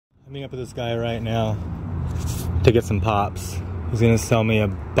Meeting up with this guy right now to get some pops. He's gonna sell me a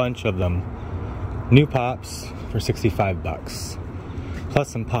bunch of them. New pops for 65 bucks. Plus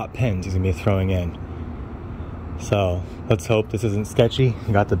some pop pins he's gonna be throwing in. So let's hope this isn't sketchy.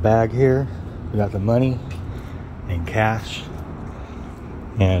 We got the bag here. We got the money and cash.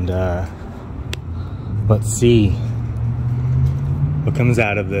 And let's see what comes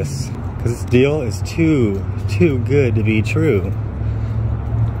out of this. Because this deal is too good to be true.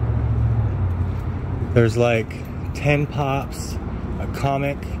 There's like 10 pops, a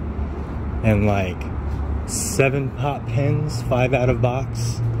comic, and like 7 pop pins, 5 out of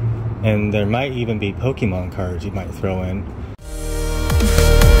box. And there might even be Pokemon cards you might throw in.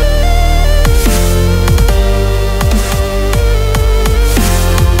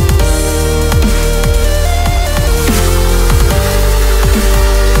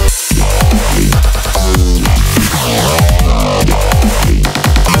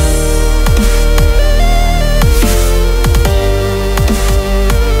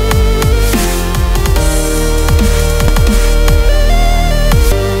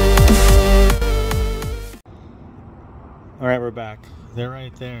 Alright, we're back. They're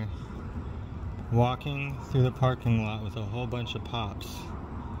right there. Walking through the parking lot with a whole bunch of pops.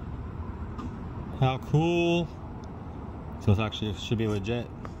 How cool! So it's actually should be legit.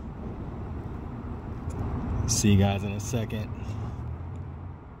 See you guys in a second.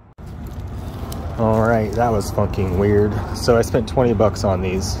 Alright, that was fucking weird. So I spent 20 bucks on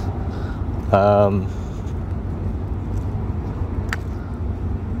these.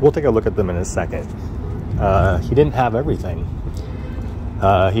 We'll take a look at them in a second. He didn't have everything.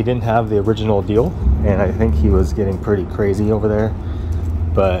 He didn't have the original deal, and I think he was getting pretty crazy over there,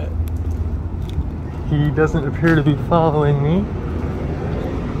 but he doesn't appear to be following me.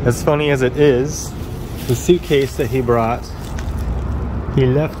 As funny as it is, the suitcase that he brought, he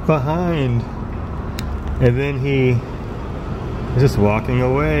left behind, and then he was just walking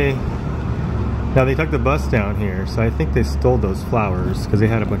away. Now they took the bus down here, so I think they stole those flowers, because they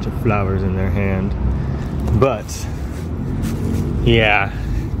had a bunch of flowers in their hand. But yeah,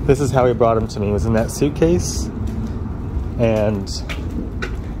 this is how he brought them to me. It was in that suitcase, and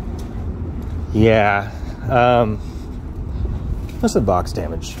yeah, there's some box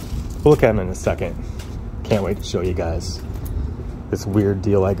damage. We'll look at them in a second. Can't wait to show you guys this weird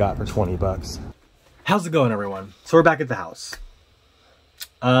deal I got for 20 bucks. How's it going, everyone? So we're back at the house.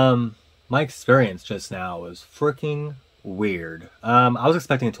 My experience just now was freaking weird. I was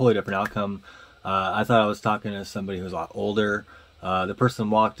expecting a totally different outcome. I thought I was talking to somebody who was a lot older. The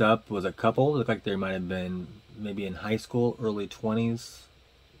person walked up was a couple. Looked like they might have been maybe in high school, early 20s,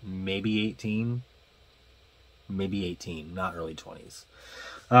 maybe 18. Maybe 18, not early 20s.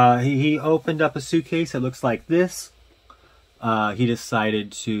 He opened up a suitcase that looks like this. He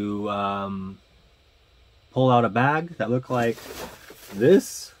decided to pull out a bag that looked like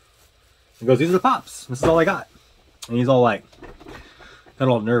this. He goes, "These are the pops. This is all I got." And he's all like, got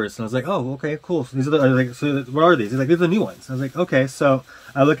all nervous, and I was like, "Oh, okay, cool. So these are the." I was like, "So what are these?" He's like, "These are the new ones." I was like, "Okay." So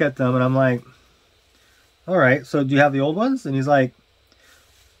I look at them, and I'm like, "All right. So do you have the old ones?" And he's like,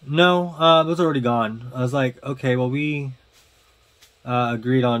 "No, those are already gone." I was like, "Okay, well we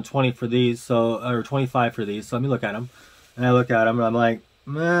agreed on 20 for these, so or 25 for these. So let me look at them." And I look at them, and I'm like,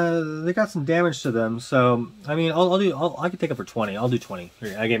 "They got some damage to them. So I mean, I can take them for 20. I'll do 20."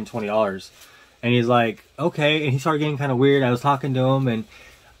 I gave him $20. And he's like, "Okay," and he started getting kind of weird. I was talking to him, and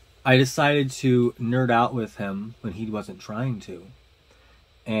I decided to nerd out with him when he wasn't trying to.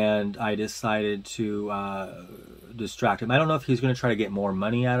 And I decided to distract him. I don't know if he's going to try to get more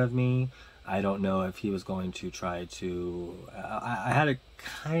money out of me. I don't know if he was going to try to... I had a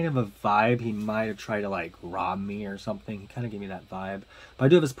kind of a vibe. He might have tried to, like, rob me or something. He kind of gave me that vibe. But I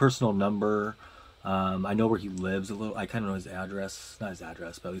do have his personal number. I know where he lives a little. I kind of know his address. Not his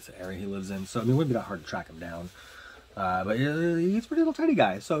address, but at least the area he lives in. So, I mean, it wouldn't be that hard to track him down. But he's a pretty little tiny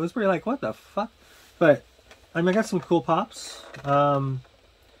guy. So, it was pretty like, what the fuck? But, I mean, I got some cool pops. Yeah,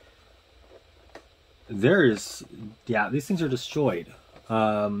 these things are destroyed.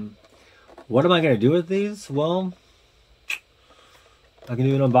 What am I going to do with these? Well, I can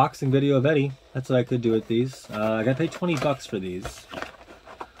do an unboxing video of Eddie. That's what I could do with these. I got to pay 20 bucks for these.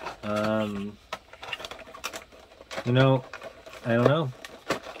 You know, I don't know.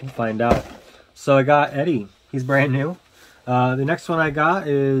 We'll find out. So I got Eddie. He's brand new. The next one I got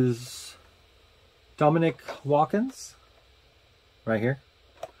is Dominic Watkins. Right here.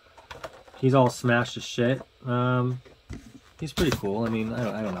 He's all smashed to shit. He's pretty cool. I mean,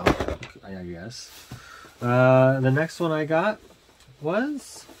 I don't know. I guess. The next one I got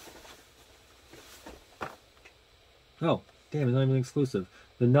was... Oh, damn, it's not even exclusive.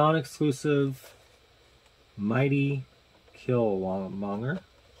 the non-exclusive Mighty Killmonger.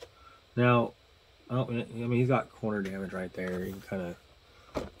 Now, I mean, he's got corner damage right there. You can kind of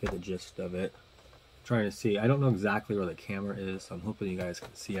get the gist of it. I'm trying to see. I don't know exactly where the camera is, so I'm hoping you guys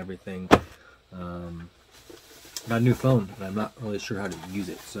can see everything. Got a new phone, and I'm not really sure how to use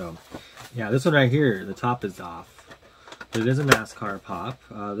it. So, yeah, this one right here, the top is off. But it is a NASCAR pop.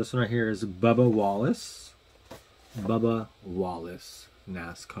 This one right here is Bubba Wallace. Bubba Wallace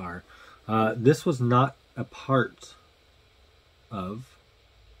NASCAR. This was not a part of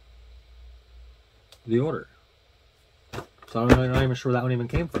the order. So I'm not even sure where that one even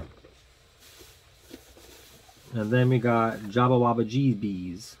came from. And then we got Jabba Wabba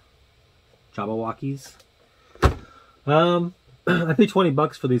GBs. Jabberwockies. I paid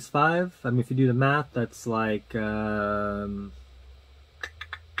 $20 for these 5. I mean, if you do the math, that's like, I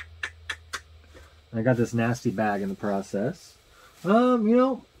got this nasty bag in the process. You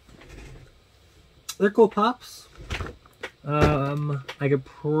know, they're cool pops. I could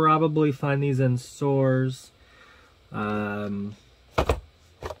probably find these in stores. We'll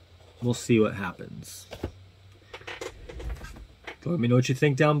see what happens. Let me know what you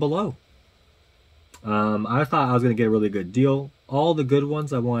think down below. I thought I was going to get a really good deal. All the good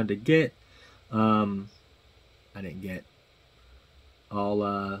ones I wanted to get, I didn't get.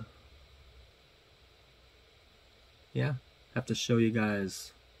 Yeah, have to show you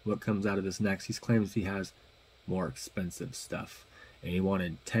guys what comes out of this next. He claims he has more expensive stuff, and he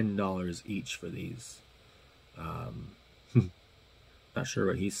wanted $10 each for these. Not sure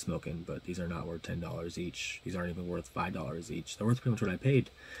what he's smoking, but these are not worth $10 each. These aren't even worth $5 each. They're worth pretty much what I paid.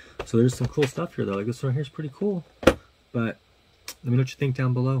 So there's some cool stuff here, though. Like this one here is pretty cool. But let me know what you think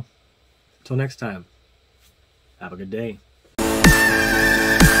down below. Until next time, have a good day.